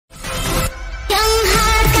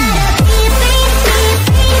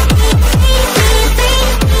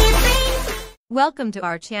Welcome to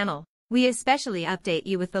our channel. We especially update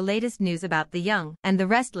you with the latest news about the young and the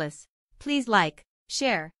restless. Please like,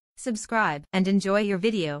 share, subscribe, and enjoy your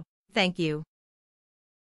video. Thank you.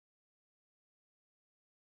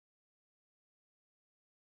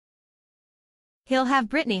 He'll have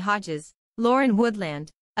Brittany Hodges, Lauren Woodland,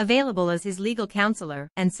 available as his legal counselor,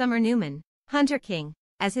 and Summer Newman, Hunter King,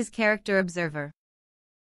 as his character observer.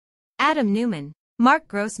 Adam Newman, Mark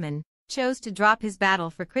Grossman, chose to drop his battle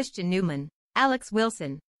for Christian Newman, Alex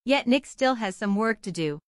Wilson, yet Nick still has some work to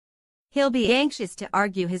do. He'll be anxious to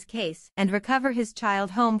argue his case and recover his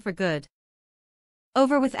child home for good.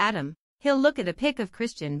 Over with Adam, he'll look at a pic of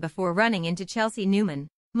Christian before running into Chelsea Newman,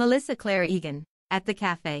 Melissa Claire Egan, at the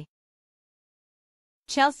cafe.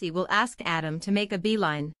 Chelsea will ask Adam to make a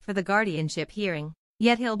beeline for the guardianship hearing,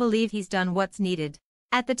 yet he'll believe he's done what's needed.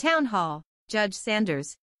 At the town hall, Judge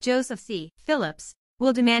Sanders, Joseph C. Phillips,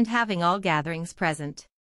 will demand having all gatherings present.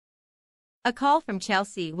 A call from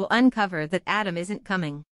Chelsea will uncover that Adam isn't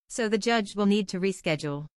coming, so the judge will need to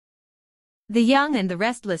reschedule. The Young and the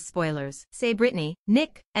Restless spoilers say Brittany,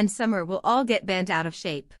 Nick, and Summer will all get bent out of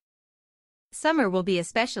shape. Summer will be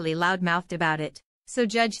especially loudmouthed about it, so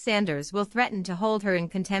Judge Sanders will threaten to hold her in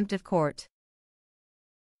contempt of court.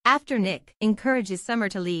 After Nick encourages Summer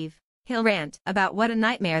to leave, he'll rant about what a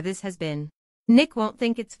nightmare this has been. Nick won't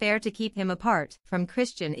think it's fair to keep him apart from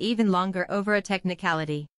Christian even longer over a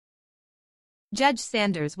technicality. Judge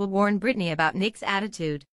Sanders will warn Brittany about Nick's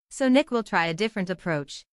attitude, so Nick will try a different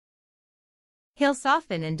approach. He'll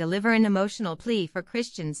soften and deliver an emotional plea for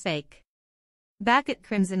Christian's sake. Back at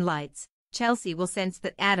Crimson Lights, Chelsea will sense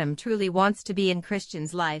that Adam truly wants to be in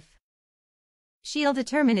Christian's life. She'll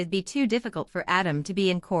determine it'd be too difficult for Adam to be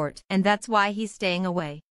in court, and that's why he's staying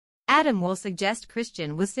away. Adam will suggest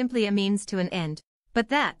Christian was simply a means to an end, but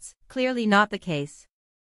that's clearly not the case.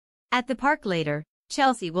 At the park later,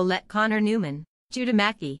 Chelsea will let Connor Newman, Judah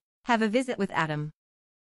Mackey, have a visit with Adam.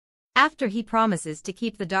 After he promises to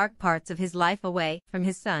keep the dark parts of his life away from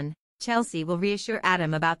his son, Chelsea will reassure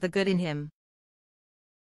Adam about the good in him.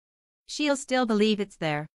 She'll still believe it's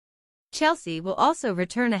there. Chelsea will also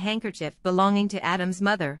return a handkerchief belonging to Adam's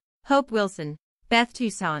mother, Hope Wilson, Beth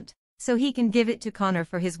Toussaint, so he can give it to Connor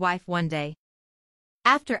for his wife one day.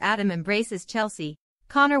 After Adam embraces Chelsea,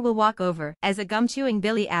 Connor will walk over as a gum-chewing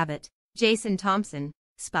Billy Abbott, Jason Thompson,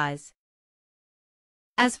 spies.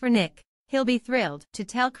 As for Nick, he'll be thrilled to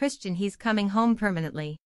tell Christian he's coming home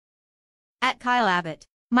permanently. At Kyle Abbott,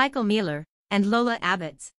 Michael Mealer, and Lola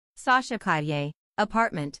Abbott's, Sasha Kaye,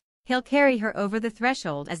 apartment, he'll carry her over the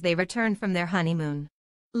threshold as they return from their honeymoon.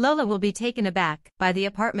 Lola will be taken aback by the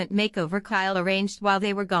apartment makeover Kyle arranged while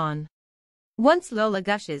they were gone. Once Lola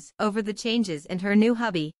gushes over the changes in her new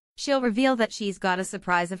hubby, she'll reveal that she's got a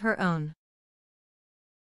surprise of her own.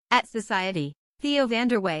 At Society, Theo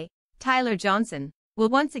Vanderway, Tyler Johnson, will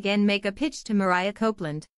once again make a pitch to Mariah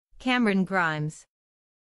Copeland, Cameron Grimes.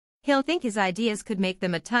 He'll think his ideas could make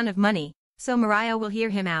them a ton of money, so Mariah will hear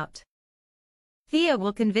him out. Theo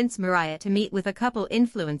will convince Mariah to meet with a couple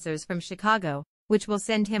influencers from Chicago, which will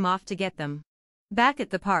send him off to get them. Back at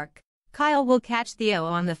the park, Kyle will catch Theo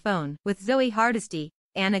on the phone with Zoe Hardesty,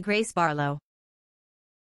 Anna Grace Barlow.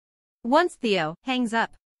 Once Theo hangs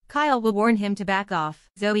up, Kyle will warn him to back off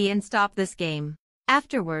Zoe and stop this game.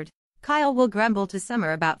 Afterward, Kyle will grumble to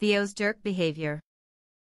Summer about Theo's jerk behavior.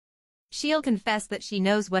 She'll confess that she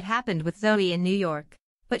knows what happened with Zoe in New York,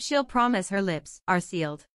 but she'll promise her lips are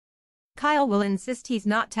sealed. Kyle will insist he's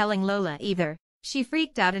not telling Lola either. She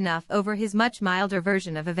freaked out enough over his much milder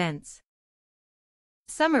version of events.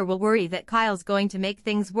 Summer will worry that Kyle's going to make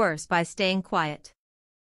things worse by staying quiet.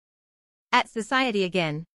 At Society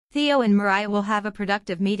again, Theo and Mariah will have a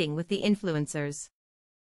productive meeting with the influencers.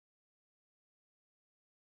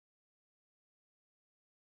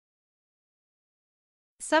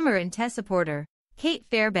 Summer and Tessa Porter, Kate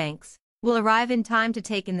Fairbanks, will arrive in time to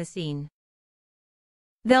take in the scene.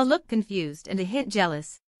 They'll look confused and a hint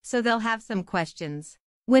jealous, so they'll have some questions.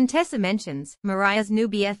 When Tessa mentions Mariah's new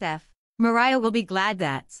BFF, Mariah will be glad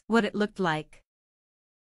that's what it looked like.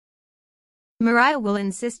 Mariah will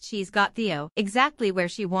insist she's got Theo exactly where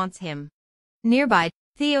she wants him. Nearby,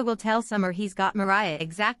 Theo will tell Summer he's got Mariah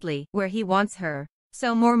exactly where he wants her,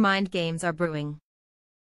 so more mind games are brewing.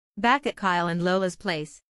 Back at Kyle and Lola's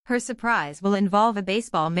place, her surprise will involve a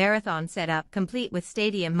baseball marathon setup complete with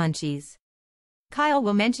stadium munchies. Kyle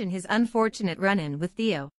will mention his unfortunate run-in with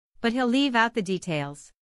Theo, but he'll leave out the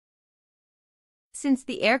details. Since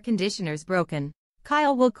the air conditioner's broken,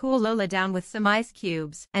 Kyle will cool Lola down with some ice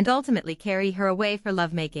cubes and ultimately carry her away for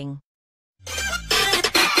lovemaking.